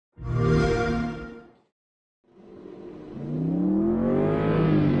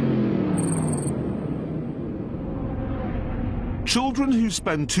Children who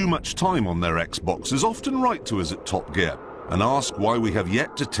spend too much time on their Xboxes often write to us at Top Gear and ask why we have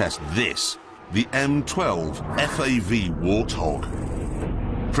yet to test this, the M12 FAV Warthog.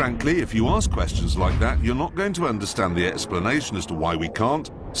 Frankly, if you ask questions like that, you're not going to understand the explanation as to why we can't,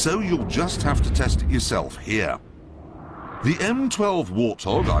 so you'll just have to test it yourself here. The M12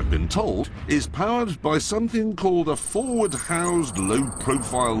 Warthog, I've been told, is powered by something called a forward-housed,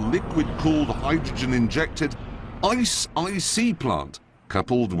 low-profile, liquid-cooled, hydrogen-injected ICE plant,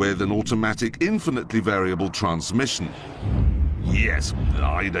 coupled with an automatic, infinitely variable transmission. Yes,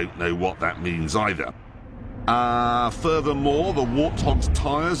 I don't know what that means either. Furthermore, the Warthog's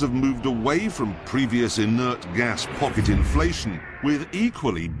tyres have moved away from previous inert gas pocket inflation with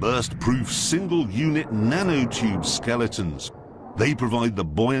equally burst-proof single-unit nanotube skeletons. They provide the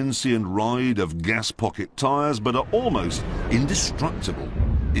buoyancy and ride of gas pocket tyres but are almost indestructible,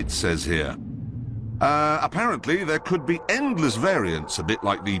 it says here. Apparently there could be endless variants, a bit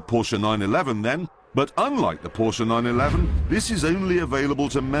like the Porsche 911 then, but unlike the Porsche 911, this is only available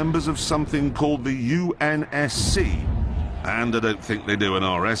to members of something called the UNSC, and I don't think they do an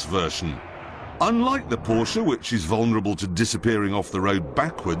RS version. Unlike the Porsche, which is vulnerable to disappearing off the road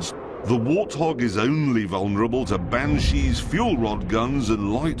backwards, the Warthog is only vulnerable to Banshee's fuel rod guns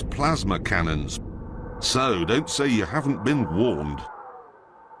and light plasma cannons. So don't say you haven't been warned.